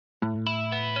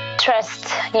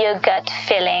trust your gut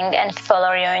feeling and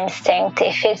follow your instinct.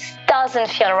 If it doesn't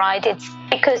feel right, it's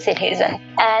because it isn't.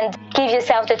 And give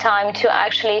yourself the time to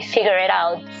actually figure it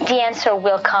out. The answer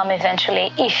will come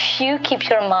eventually if you keep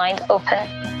your mind open.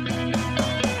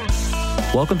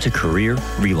 Welcome to Career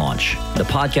Relaunch, the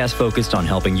podcast focused on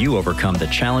helping you overcome the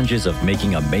challenges of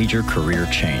making a major career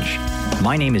change.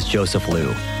 My name is Joseph Liu,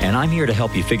 and I'm here to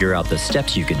help you figure out the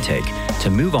steps you can take to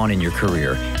move on in your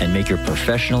career and make your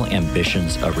professional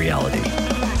ambitions a reality.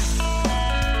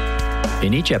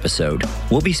 In each episode,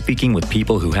 we'll be speaking with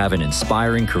people who have an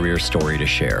inspiring career story to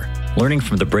share, learning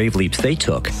from the brave leaps they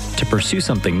took to pursue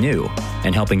something new,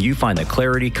 and helping you find the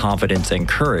clarity, confidence, and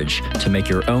courage to make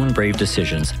your own brave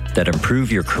decisions that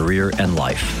improve your career and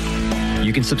life.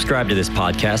 You can subscribe to this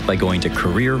podcast by going to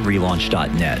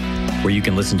careerrelaunch.net, where you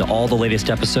can listen to all the latest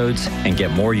episodes and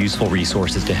get more useful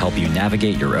resources to help you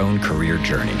navigate your own career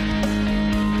journey.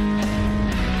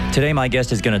 Today, my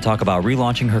guest is going to talk about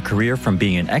relaunching her career from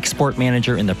being an export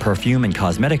manager in the perfume and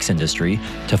cosmetics industry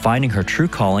to finding her true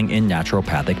calling in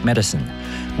naturopathic medicine.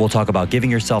 We'll talk about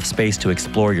giving yourself space to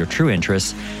explore your true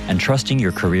interests and trusting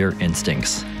your career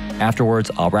instincts. Afterwards,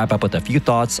 I'll wrap up with a few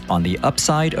thoughts on the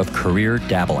upside of career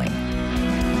dabbling.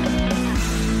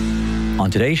 On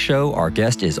today's show, our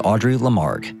guest is Audrey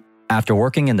Lamargue. After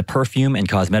working in the perfume and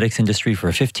cosmetics industry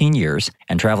for 15 years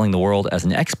and traveling the world as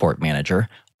an export manager,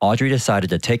 Audrey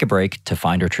decided to take a break to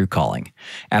find her true calling.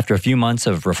 After a few months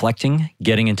of reflecting,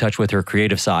 getting in touch with her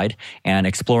creative side, and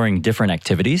exploring different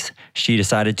activities, she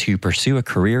decided to pursue a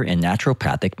career in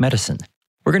naturopathic medicine.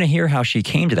 We're going to hear how she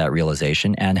came to that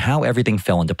realization and how everything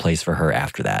fell into place for her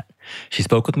after that. She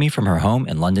spoke with me from her home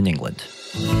in London, England.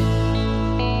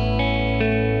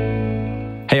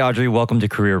 Hey, Audrey, welcome to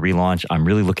Career Relaunch. I'm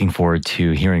really looking forward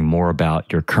to hearing more about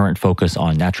your current focus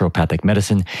on naturopathic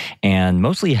medicine and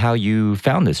mostly how you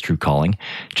found this true calling.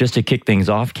 Just to kick things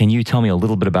off, can you tell me a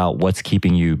little bit about what's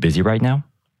keeping you busy right now?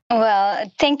 Well,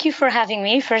 thank you for having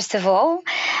me, first of all.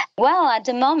 Well, at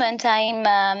the moment,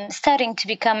 I'm studying to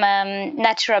become a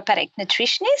naturopathic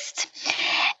nutritionist,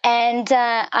 and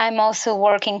I'm also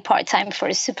working part-time for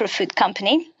a superfood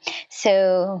company.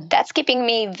 So that's keeping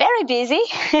me very busy.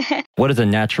 What does a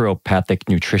naturopathic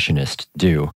nutritionist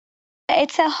do?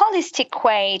 It's a holistic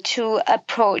way to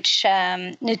approach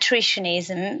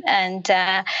nutritionism and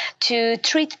to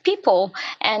treat people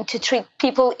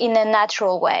in a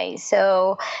natural way.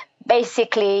 So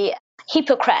basically,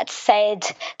 Hippocrates said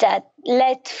that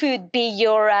let food be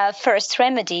your first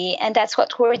remedy, and that's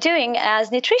what we're doing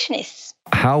as nutritionists.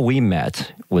 How we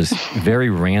met was very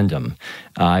random.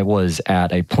 I was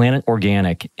at a Planet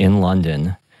Organic in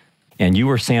London, and you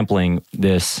were sampling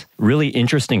this really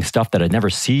interesting stuff that I'd never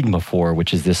seen before,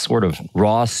 which is this sort of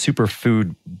raw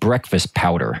superfood breakfast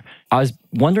powder. I was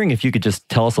wondering if you could just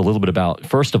tell us a little bit about,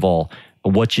 first of all,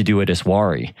 what you do at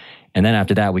Iswari. And then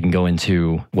after that, we can go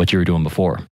into what you were doing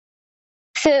before.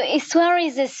 So Iswari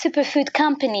is a superfood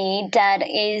company that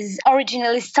is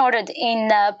originally started in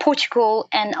Portugal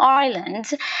and Ireland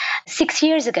 6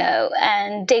 years ago.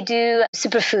 And they do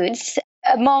superfoods.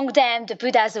 Among them, the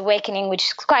Buddha's Awakening, which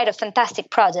is quite a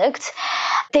fantastic product.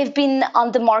 They've been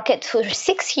on the market for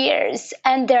 6 years,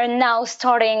 and they're now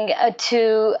starting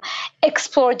to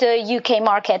explore the UK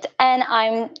market. And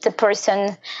I'm the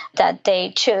person that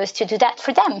they chose to do that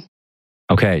for them.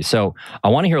 Okay, so I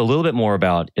want to hear a little bit more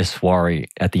about Iswari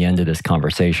at the end of this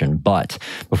conversation. But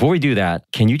before we do that,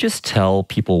 can you just tell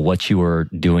people what you were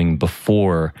doing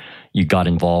before you got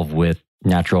involved with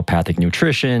naturopathic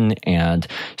nutrition and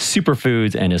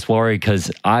superfoods and Iswari?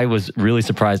 Because I was really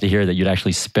surprised to hear that you'd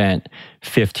actually spent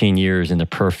 15 years in the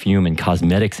perfume and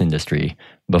cosmetics industry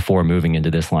before moving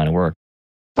into this line of work.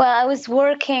 Well, I was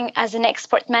working as an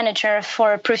export manager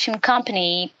for a perfume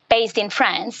company based in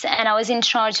France, and I was in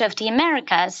charge of the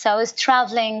Americas. So I was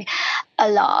traveling a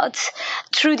lot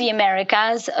through the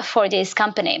Americas for this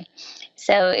company.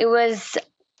 So it was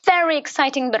very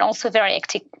exciting, but also very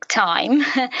hectic time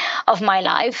of my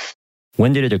life.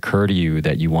 When did it occur to you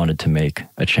that you wanted to make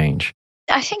a change?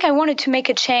 I think I wanted to make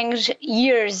a change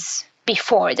years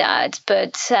before that,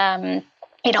 but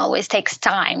it always takes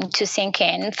time to sink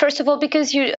in. First of all,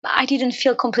 because I didn't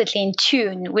feel completely in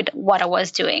tune with what I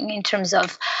was doing in terms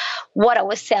of what I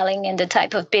was selling and the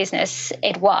type of business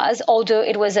it was, although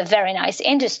it was a very nice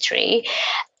industry.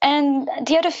 And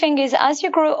the other thing is, as you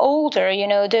grow older,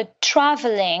 the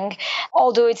traveling,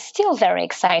 although it's still very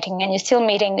exciting and you're still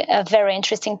meeting very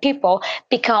interesting people,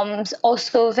 becomes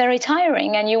also very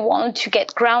tiring, and you want to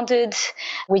get grounded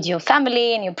with your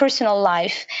family and your personal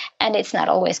life, and it's not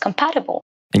always compatible.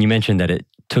 And you mentioned that it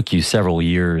took you several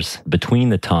years between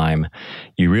the time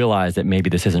you realized that maybe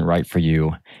this isn't right for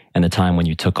you and the time when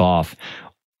you took off.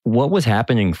 What was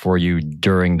happening for you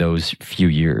during those few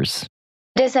years?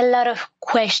 There's a lot of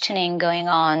questioning going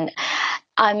on.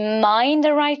 Am I in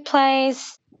the right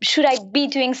place? Should I be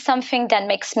doing something that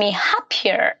makes me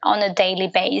happier on a daily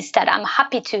basis, that I'm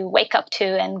happy to wake up to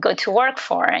and go to work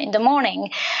for in the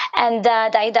morning, and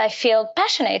that I feel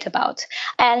passionate about?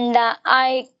 And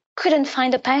I couldn't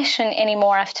find a passion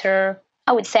anymore after,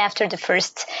 I would say, after the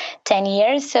first 10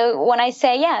 years. So when I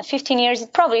say, 15 years,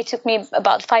 it probably took me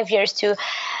about 5 years to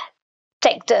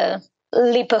take the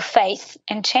leap of faith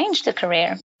and change the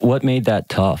career. What made that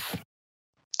tough?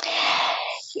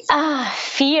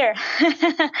 Fear.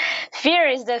 Fear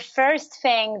is the first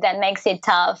thing that makes it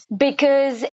tough,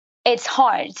 because it's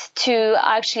hard to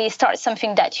actually start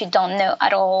something that you don't know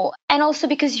at all. And also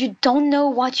because you don't know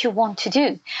what you want to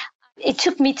do. It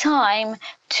took me time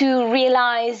to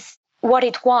realize what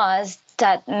it was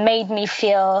that made me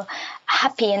feel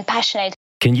happy and passionate.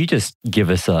 Can you just give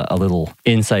us a little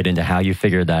insight into how you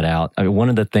figured that out? I mean, one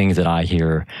of the things that I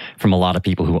hear from a lot of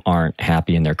people who aren't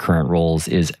happy in their current roles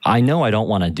is, I know I don't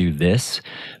want to do this,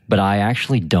 but I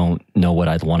actually don't know what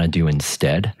I'd want to do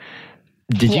instead.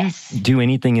 Did you do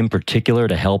anything in particular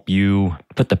to help you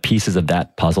put the pieces of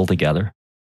that puzzle together?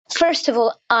 First of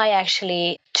all, I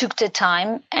actually took the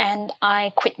time and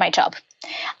I quit my job.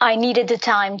 I needed the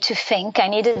time to think. I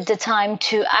needed the time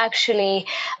to actually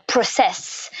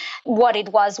process what it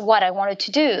was, what I wanted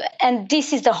to do. And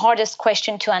this is the hardest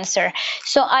question to answer.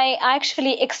 So I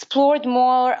actually explored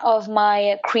more of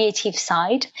my creative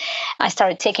side. I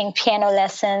started taking piano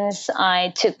lessons.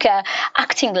 I took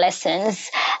acting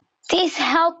lessons. This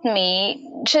helped me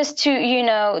just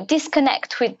to,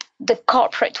 disconnect with the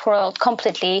corporate world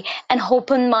completely and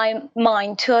open my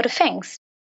mind to other things.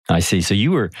 I see. So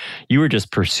you were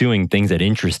just pursuing things that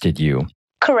interested you.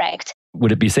 Correct.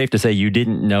 Would it be safe to say you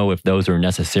didn't know if those are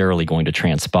necessarily going to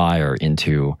transpire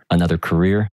into another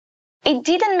career? It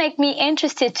didn't make me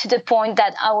interested to the point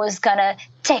that I was going to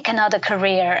take another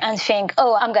career and think,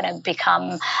 oh, I'm going to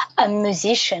become a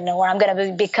musician or I'm going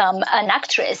to become an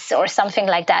actress or something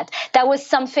like that. That was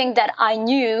something that I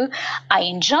knew I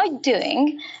enjoyed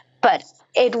doing, but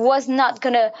it was not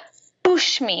going to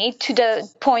push me to the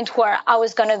point where I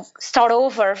was going to start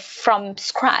over from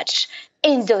scratch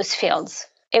in those fields.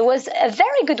 It was a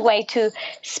very good way to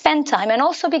spend time. And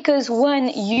also because when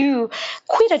you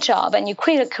quit a job and you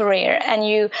quit a career and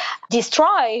you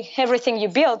destroy everything you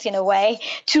built in a way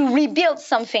to rebuild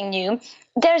something new,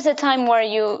 there's a time where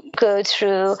you go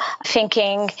through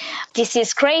thinking, this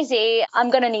is crazy. I'm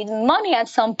going to need money at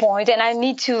some point and I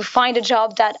need to find a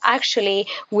job that actually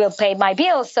will pay my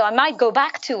bills. So I might go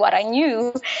back to what I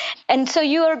knew. And so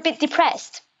you are a bit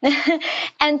depressed.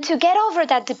 And to get over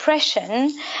that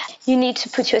depression, you need to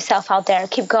put yourself out there,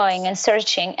 keep going and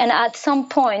searching. And at some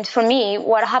point, for me,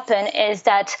 what happened is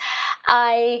that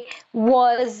I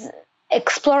was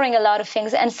exploring a lot of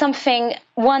things, and something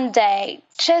one day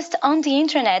just on the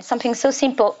internet, something so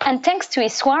simple, and thanks to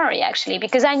Iswari actually,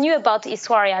 because I knew about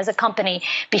Iswari as a company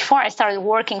before I started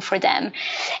working for them.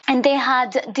 And they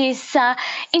had this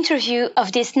interview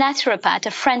of this naturopath,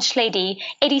 a French lady,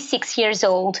 86 years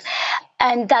old.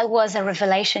 And that was a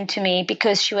revelation to me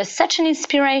because she was such an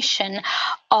inspiration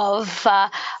of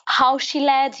how she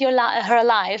led her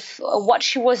life, what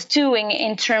she was doing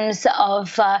in terms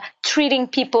of treating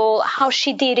people, how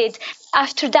she did it.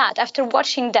 After that, after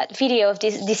watching that video of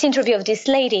this interview of this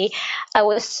lady, I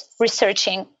was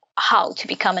researching how to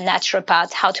become a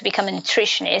naturopath, how to become a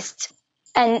nutritionist.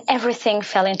 And everything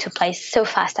fell into place so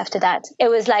fast after that. It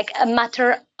was like a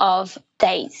matter of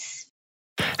days.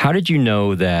 How did you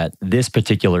know that this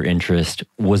particular interest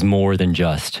was more than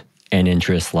just an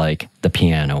interest like the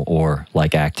piano or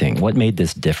like acting? What made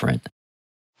this different?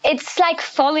 It's like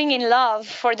falling in love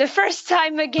for the first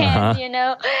time again, you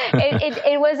know.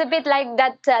 It was a bit like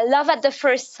that love at the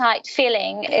first sight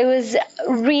feeling. It was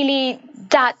really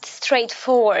that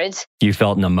straightforward. You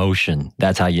felt an emotion.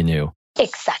 That's how you knew.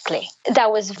 Exactly.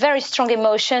 That was very strong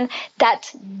emotion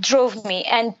that drove me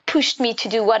and pushed me to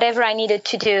do whatever I needed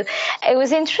to do. It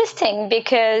was interesting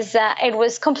because it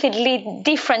was completely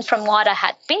different from what I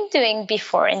had been doing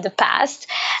before in the past.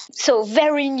 So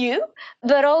very new,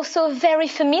 but also very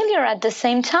familiar at the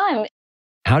same time.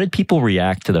 How did people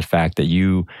react to the fact that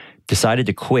you decided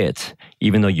to quit,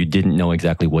 even though you didn't know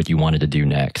exactly what you wanted to do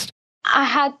next? I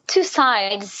had two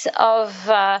sides of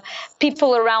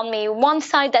people around me. One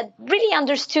side that really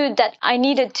understood that I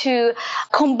needed to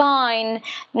combine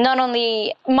not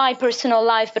only my personal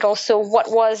life, but also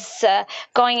what was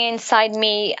going inside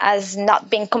me as not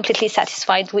being completely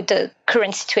satisfied with the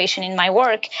current situation in my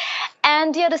work.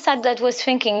 And the other side that was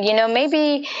thinking,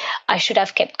 maybe I should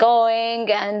have kept going.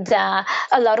 And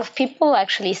a lot of people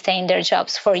actually stay in their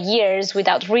jobs for years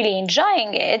without really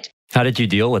enjoying it. How did you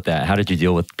deal with that? How did you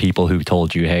deal with people who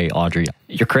told you, hey, Audrey,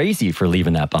 you're crazy for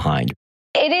leaving that behind?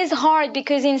 It is hard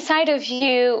because inside of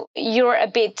you, you're a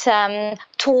bit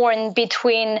torn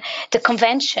between the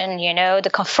convention, the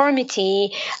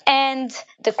conformity, and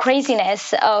the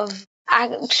craziness of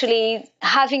actually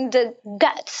having the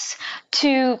guts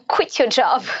to quit your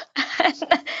job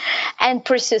and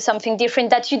pursue something different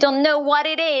that you don't know what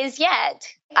it is yet.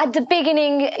 At the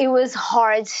beginning, it was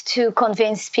hard to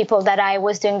convince people that I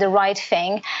was doing the right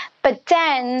thing. But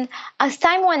then, as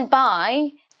time went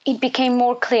by, it became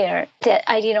more clear that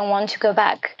I didn't want to go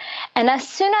back. And as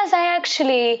soon as I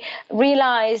actually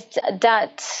realized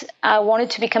that I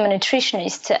wanted to become a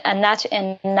nutritionist and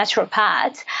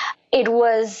naturopath, it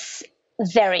was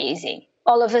very easy.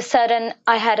 All of a sudden,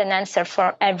 I had an answer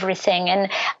for everything.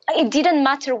 And it didn't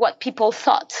matter what people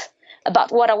thought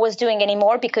about what I was doing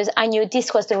anymore, because I knew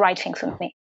this was the right thing for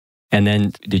me. And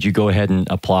then did you go ahead and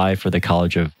apply for the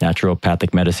College of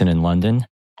Naturopathic Medicine in London?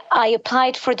 I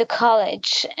applied for the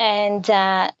college, and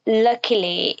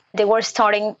luckily they were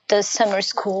starting the summer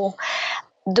school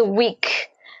the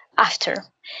week after.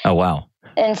 Oh, wow.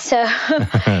 And so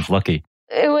That's lucky.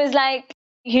 It was like,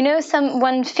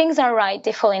 when things are right,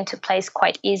 they fall into place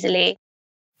quite easily.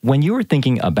 When you were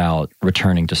thinking about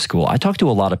returning to school, I talked to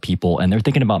a lot of people and they're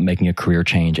thinking about making a career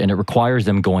change, and it requires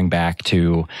them going back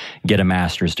to get a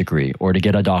master's degree or to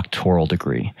get a doctoral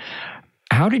degree.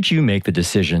 How did you make the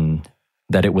decision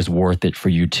that it was worth it for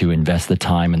you to invest the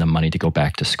time and the money to go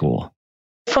back to school?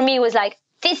 For me, it was like,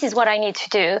 this is what I need to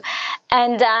do.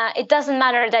 And it doesn't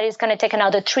matter that it's going to take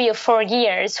another 3 or 4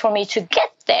 years for me to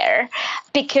get there,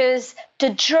 because the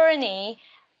journey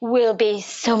will be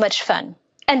so much fun.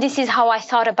 And this is how I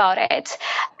thought about it.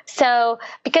 So,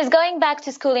 because going back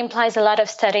to school implies a lot of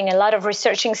studying, a lot of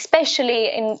researching, especially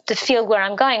in the field where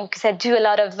I'm going, because I do a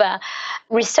lot of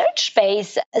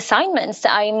research-based assignments.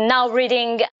 I'm now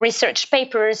reading research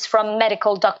papers from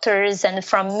medical doctors and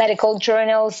from medical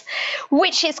journals,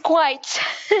 which is quite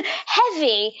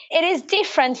heavy. It is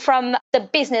different from the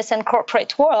business and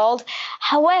corporate world.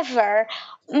 However,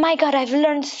 my God, I've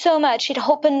learned so much. It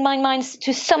opened my mind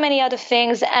to so many other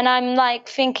things. And I'm like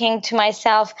thinking to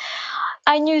myself,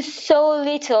 I knew so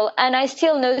little and I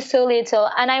still know so little,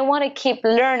 and I want to keep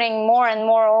learning more and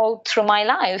more all through my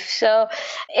life. So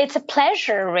it's a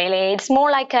pleasure, really. It's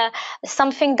more like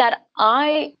something that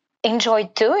I enjoy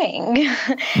doing.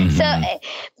 Mm-hmm. So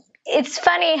it's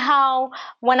funny how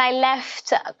when I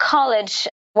left college,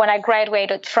 when I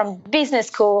graduated from business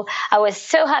school, I was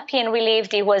so happy and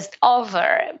relieved it was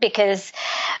over,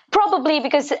 probably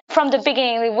because from the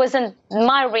beginning it wasn't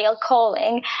my real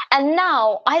calling. And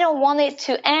now I don't want it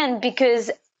to end,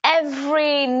 because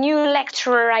every new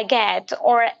lecturer I get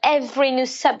or every new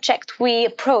subject we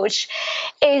approach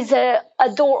is a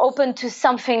door open to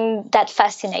something that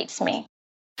fascinates me.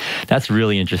 That's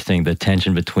really interesting, the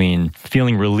tension between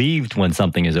feeling relieved when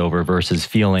something is over versus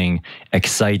feeling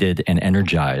excited and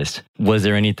energized. Was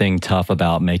there anything tough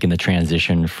about making the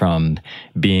transition from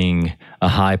being a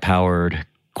high-powered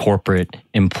corporate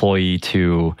employee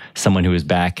to someone who is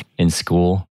back in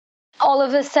school? All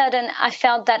of a sudden, I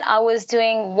felt that I was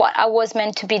doing what I was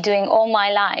meant to be doing all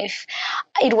my life.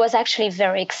 It was actually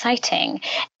very exciting.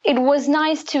 It was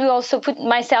nice to also put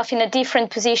myself in a different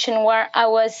position where I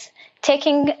was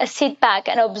taking a seat back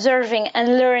and observing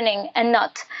and learning, and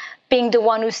not being the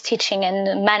one who's teaching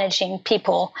and managing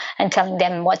people and telling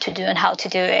them what to do and how to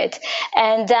do it.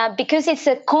 And because it's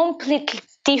a completely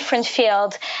different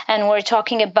field, and we're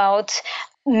talking about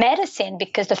medicine,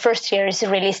 because the first year is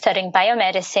really studying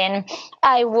biomedicine,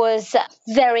 I was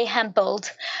very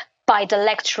humbled by the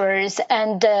lecturers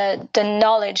and the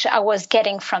knowledge I was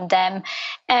getting from them.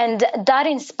 And that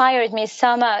inspired me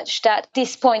so much that at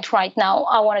this point right now,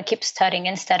 I want to keep studying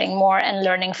and studying more and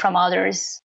learning from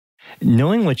others.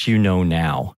 Knowing what you know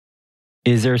now,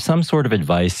 is there some sort of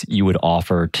advice you would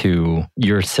offer to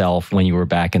yourself when you were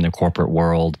back in the corporate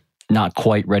world, not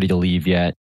quite ready to leave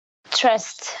yet?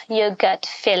 Trust your gut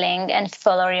feeling and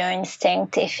follow your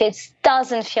instinct. If it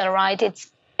doesn't feel right, it's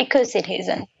because it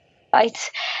isn't. Right?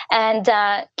 And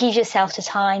give yourself the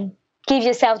time. give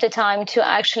yourself the time to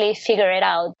actually figure it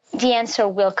out. The answer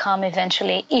will come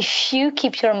eventually if you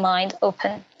keep your mind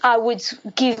open. I would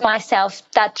give myself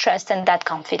that trust and that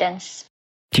confidence.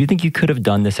 Do you think you could have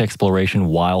done this exploration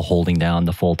while holding down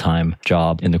the full-time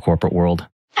job in the corporate world?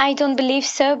 I don't believe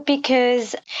so,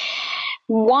 because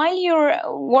while you're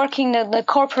working in the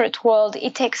corporate world,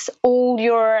 it takes all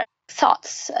your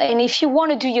thoughts. And if you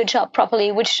want to do your job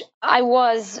properly, which I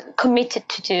was committed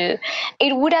to do,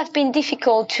 it would have been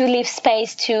difficult to leave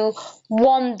space to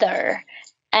wonder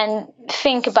and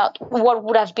think about what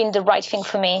would have been the right thing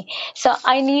for me. So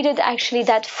I needed actually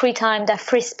that free time, that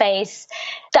free space,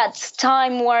 that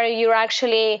time where you're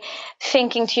actually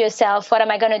thinking to yourself, what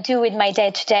am I going to do with my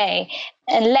day to day?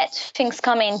 And let things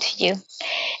come into you.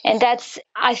 And that's,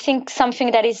 I think,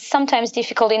 something that is sometimes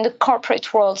difficult in the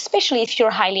corporate world, especially if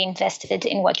you're highly invested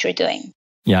in what you're doing.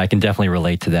 Yeah, I can definitely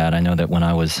relate to that. I know that when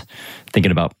I was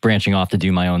thinking about branching off to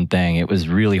do my own thing, it was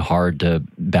really hard to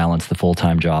balance the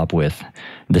full-time job with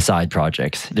the side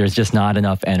projects. There's just not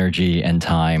enough energy and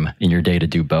time in your day to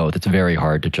do both. It's very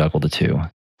hard to juggle the two.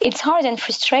 It's hard and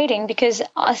frustrating because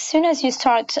as soon as you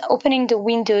start opening the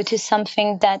window to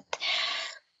something that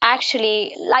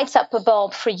actually lights up a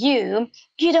bulb for you,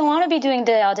 you don't want to be doing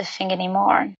the other thing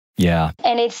anymore. Yeah.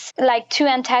 And it's like two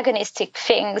antagonistic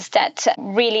things that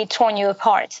really torn you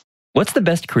apart. What's the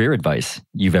best career advice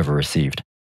you've ever received?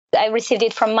 I received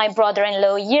it from my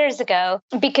brother-in-law years ago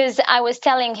because I was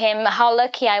telling him how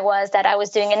lucky I was that I was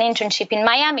doing an internship in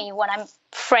Miami when I'm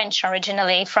French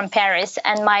originally from Paris,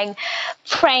 and my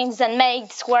friends and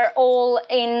mates were all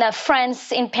in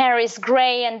France, in Paris,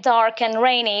 gray and dark and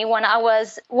rainy, when I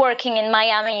was working in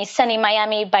Miami, sunny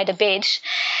Miami by the beach.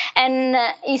 And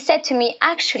he said to me,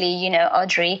 actually,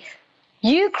 Audrey,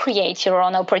 you create your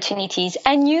own opportunities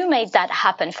and you made that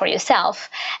happen for yourself.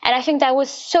 And I think that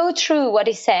was so true what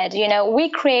he said. We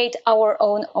create our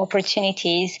own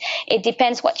opportunities. It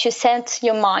depends what you set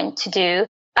your mind to do.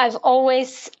 I've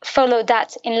always followed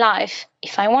that in life.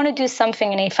 If I want to do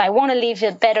something and if I want to live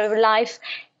a better life,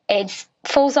 it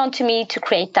falls on to me to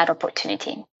create that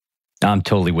opportunity. I'm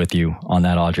totally with you on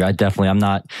that, Audrey. I'm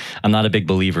not a big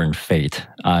believer in fate.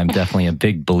 I'm definitely a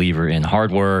big believer in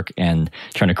hard work and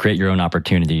trying to create your own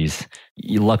opportunities.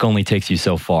 Luck only takes you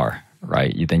so far,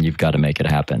 right? Then you've got to make it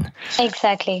happen.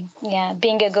 Exactly. Yeah.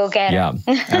 Being a go-getter. Yeah,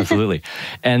 absolutely.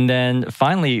 And then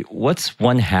finally, what's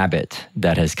one habit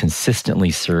that has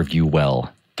consistently served you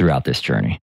well throughout this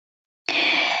journey?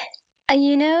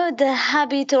 The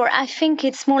habit, or I think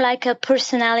it's more like a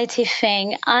personality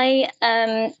thing. I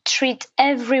treat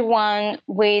everyone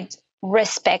with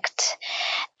respect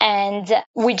and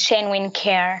with genuine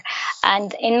care.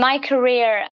 And in my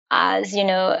career as,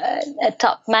 a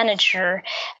top manager,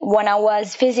 when I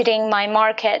was visiting my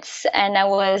markets and I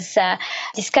was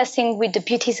discussing with the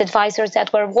beauty advisors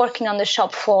that were working on the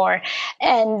shop floor,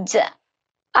 and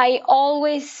I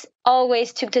always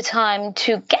took the time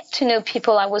to get to know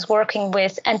people I was working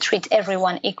with and treat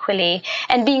everyone equally,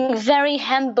 and being very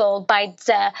humbled by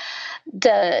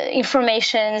the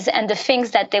informations and the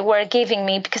things that they were giving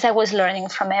me, because I was learning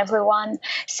from everyone.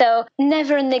 So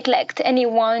never neglect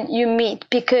anyone you meet,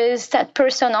 because that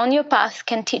person on your path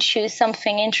can teach you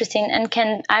something interesting and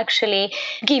can actually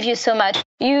give you so much.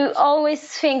 You always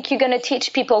think you're going to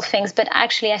teach people things, but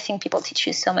actually I think people teach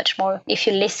you so much more if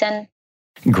you listen.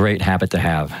 Great habit to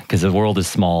have, because the world is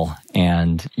small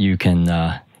and you can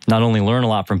not only learn a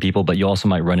lot from people, but you also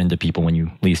might run into people when you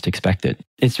least expect it.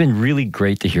 It's been really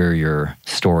great to hear your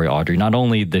story, Audrey. Not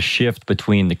only the shift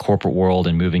between the corporate world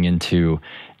and moving into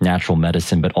natural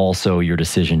medicine, but also your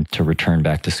decision to return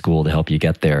back to school to help you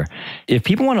get there. If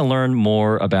people want to learn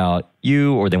more about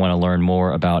you, or they want to learn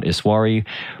more about Iswari,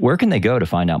 where can they go to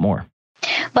find out more?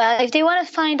 Well, if they want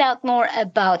to find out more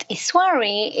about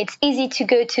Iswari, it's easy to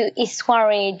go to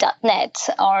iswari.net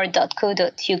or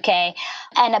 .co.uk.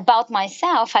 And about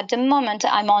myself, at the moment,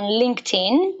 I'm on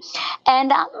LinkedIn,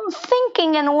 and I'm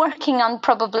thinking and working on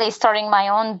probably starting my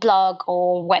own blog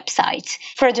or website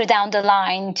further down the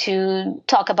line to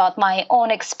talk about my own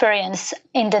experience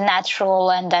in the natural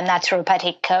and the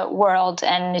naturopathic world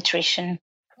and nutrition.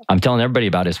 I'm telling everybody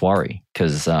about Iswari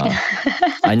because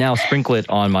I now sprinkle it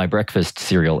on my breakfast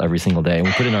cereal every single day. And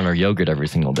we put it on our yogurt every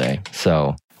single day.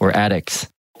 So we're addicts.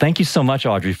 Thank you so much,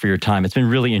 Audrey, for your time. It's been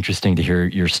really interesting to hear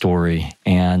your story.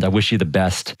 And I wish you the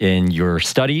best in your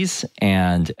studies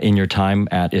and in your time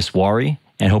at Iswari,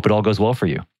 and hope it all goes well for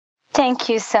you. Thank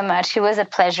you so much. It was a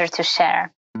pleasure to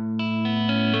share.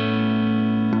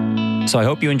 So I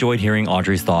hope you enjoyed hearing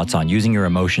Audrey's thoughts on using your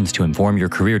emotions to inform your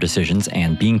career decisions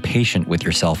and being patient with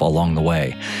yourself along the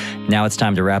way. Now it's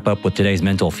time to wrap up with today's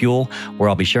Mental Fuel, where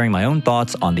I'll be sharing my own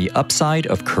thoughts on the upside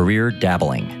of career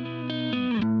dabbling.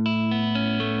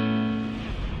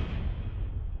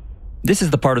 This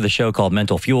is the part of the show called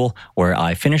Mental Fuel, where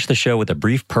I finish the show with a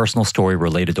brief personal story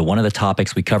related to one of the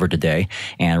topics we covered today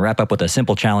and wrap up with a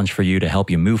simple challenge for you to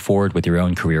help you move forward with your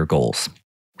own career goals.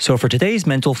 So for today's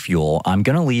Mental Fuel, I'm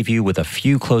going to leave you with a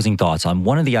few closing thoughts on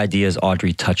one of the ideas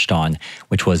Audrey touched on,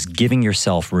 which was giving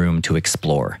yourself room to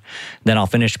explore. Then I'll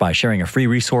finish by sharing a free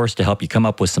resource to help you come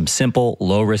up with some simple,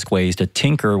 low-risk ways to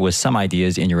tinker with some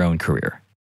ideas in your own career.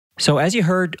 So as you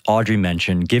heard Audrey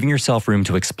mention, giving yourself room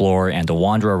to explore and to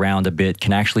wander around a bit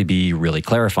can actually be really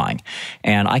clarifying.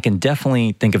 And I can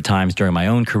definitely think of times during my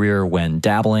own career when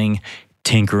dabbling,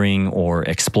 tinkering, or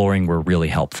exploring were really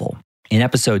helpful. In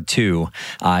episode 2,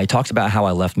 I talked about how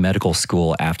I left medical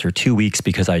school after 2 weeks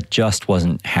because I just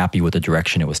wasn't happy with the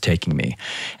direction it was taking me.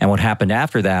 And what happened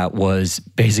after that was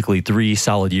basically 3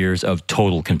 solid years of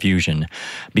total confusion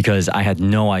because I had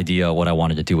no idea what I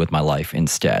wanted to do with my life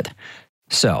instead.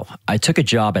 So I took a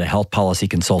job at a health policy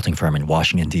consulting firm in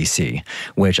Washington, D.C.,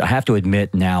 which I have to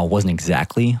admit now wasn't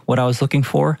exactly what I was looking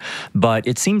for, but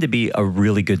it seemed to be a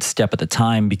really good step at the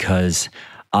time because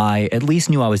I at least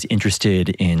knew I was interested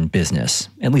in business,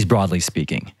 at least broadly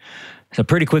speaking. So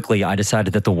pretty quickly, I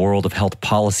decided that the world of health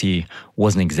policy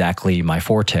wasn't exactly my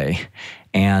forte,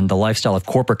 and the lifestyle of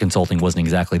corporate consulting wasn't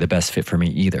exactly the best fit for me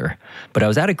either. But I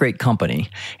was at a great company,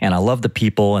 and I loved the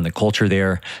people and the culture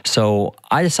there, so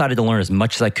I decided to learn as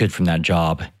much as I could from that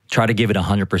job, try to give it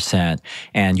 100%,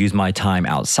 and use my time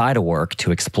outside of work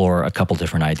to explore a couple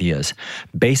different ideas,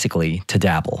 basically to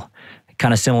dabble.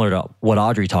 Kind of similar to what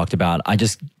Audrey talked about, I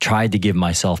just tried to give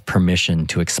myself permission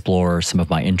to explore some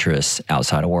of my interests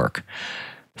outside of work.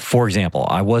 For example,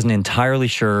 I wasn't entirely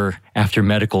sure after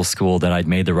medical school that I'd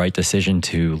made the right decision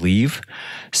to leave.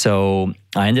 So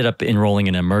I ended up enrolling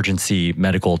in an emergency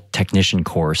medical technician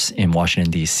course in Washington,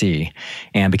 D.C.,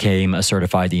 and became a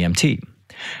certified EMT.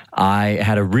 I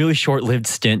had a really short-lived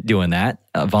stint doing that,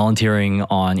 volunteering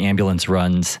on ambulance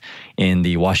runs in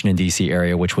the Washington, D.C.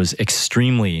 area, which was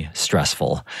extremely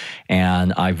stressful.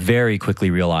 And I very quickly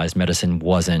realized medicine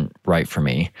wasn't right for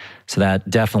me. So that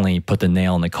definitely put the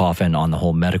nail in the coffin on the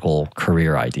whole medical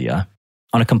career idea.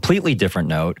 On a completely different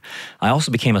note, I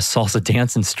also became a salsa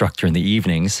dance instructor in the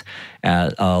evenings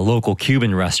at a local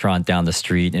Cuban restaurant down the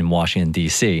street in Washington,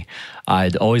 D.C.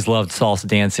 I'd always loved salsa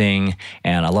dancing,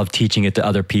 and I loved teaching it to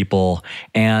other people.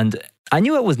 And I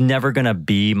knew it was never going to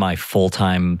be my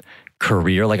full-time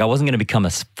career. Like, I wasn't going to become a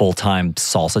full-time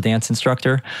salsa dance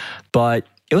instructor, but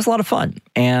it was a lot of fun.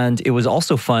 And it was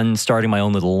also fun starting my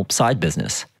own little side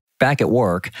business. Back at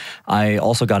work, I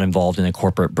also got involved in a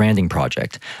corporate branding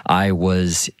project. I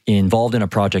was involved in a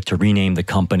project to rename the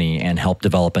company and help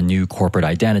develop a new corporate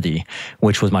identity,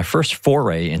 which was my first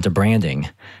foray into branding.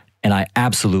 And I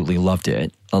absolutely loved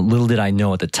it. Little did I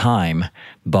know at the time,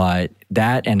 but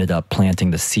that ended up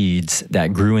planting the seeds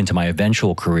that grew into my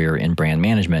eventual career in brand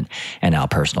management and now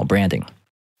personal branding.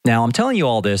 Now, I'm telling you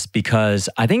all this because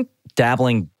I think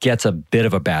dabbling gets a bit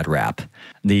of a bad rap.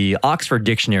 The Oxford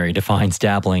Dictionary defines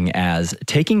dabbling as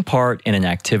taking part in an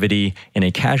activity in a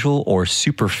casual or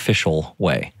superficial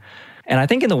way. And I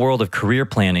think in the world of career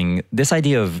planning, this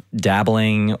idea of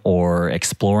dabbling or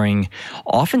exploring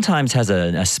oftentimes has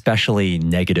an especially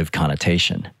negative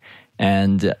connotation.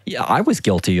 And I was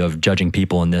guilty of judging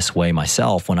people in this way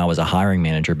myself when I was a hiring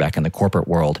manager back in the corporate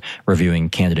world, reviewing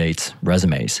candidates'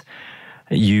 resumes.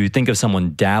 You think of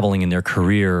someone dabbling in their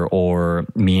career or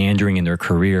meandering in their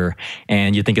career,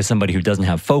 and you think of somebody who doesn't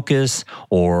have focus,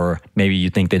 or maybe you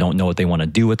think they don't know what they want to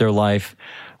do with their life,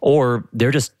 or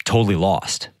they're just totally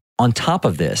lost. On top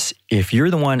of this, if you're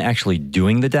the one actually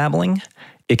doing the dabbling,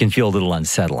 it can feel a little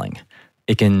unsettling.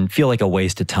 It can feel like a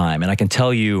waste of time. And I can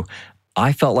tell you,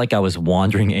 I felt like I was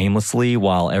wandering aimlessly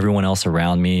while everyone else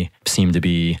around me seemed to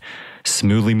be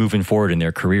smoothly moving forward in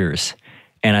their careers.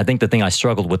 And I think the thing I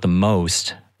struggled with the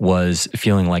most was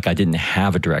feeling like I didn't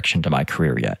have a direction to my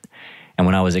career yet. And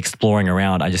when I was exploring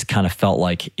around, I just kind of felt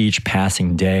like each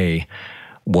passing day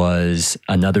was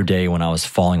another day when I was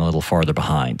falling a little farther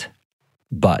behind.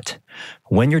 But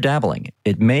when you're dabbling,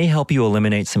 it may help you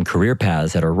eliminate some career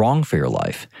paths that are wrong for your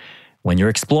life. When you're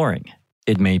exploring,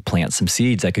 it may plant some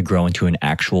seeds that could grow into an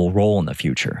actual role in the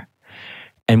future.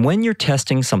 And when you're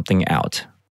testing something out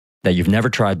that you've never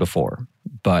tried before,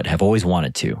 but have always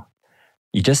wanted to,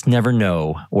 you just never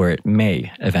know where it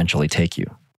may eventually take you.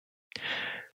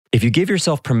 If you give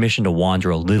yourself permission to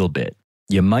wander a little bit,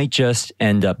 you might just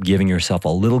end up giving yourself a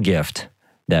little gift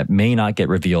that may not get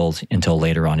revealed until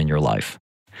later on in your life.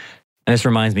 And this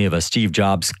reminds me of a Steve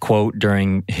Jobs quote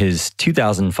during his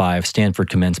 2005 Stanford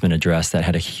commencement address that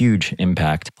had a huge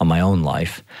impact on my own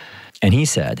life. And he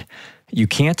said, "You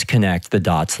can't connect the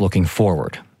dots looking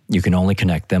forward. You can only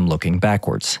connect them looking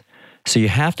backwards. So you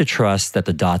have to trust that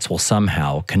the dots will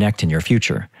somehow connect in your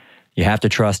future. You have to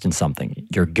trust in something,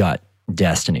 your gut,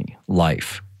 destiny,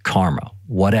 life, karma,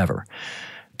 whatever.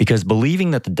 Because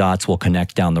believing that the dots will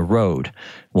connect down the road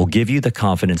will give you the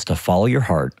confidence to follow your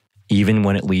heart, even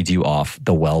when it leads you off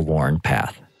the well-worn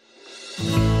path.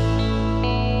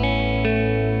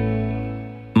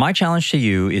 My challenge to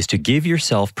you is to give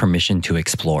yourself permission to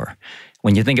explore.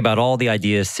 When you think about all the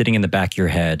ideas sitting in the back of your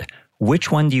head,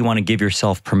 which one do you want to give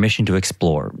yourself permission to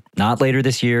explore? Not later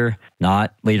this year,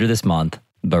 not later this month,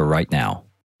 but right now.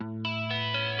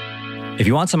 If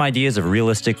you want some ideas of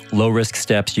realistic, low-risk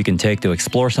steps you can take to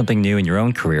explore something new in your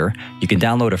own career, you can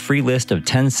download a free list of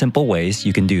 10 simple ways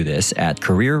you can do this at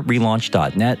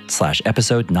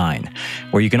careerrelaunch.net/episode 9,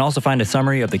 where you can also find a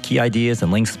summary of the key ideas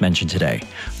and links mentioned today.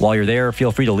 While you're there,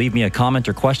 feel free to leave me a comment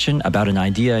or question about an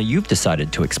idea you've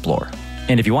decided to explore.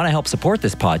 And if you want to help support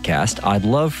this podcast, I'd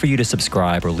love for you to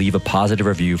subscribe or leave a positive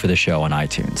review for the show on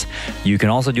iTunes. You can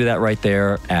also do that right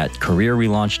there at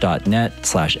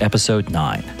careerrelaunch.net/episode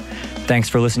 9. Thanks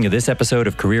for listening to this episode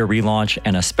of Career Relaunch,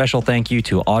 and a special thank you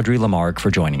to Audrey Lamargue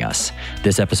for joining us.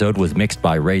 This episode was mixed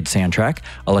by Raid Sandtrack.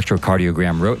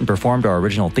 Electrocardiogram wrote and performed our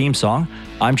original theme song.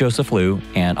 I'm Joseph Liu,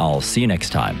 and I'll see you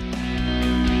next time.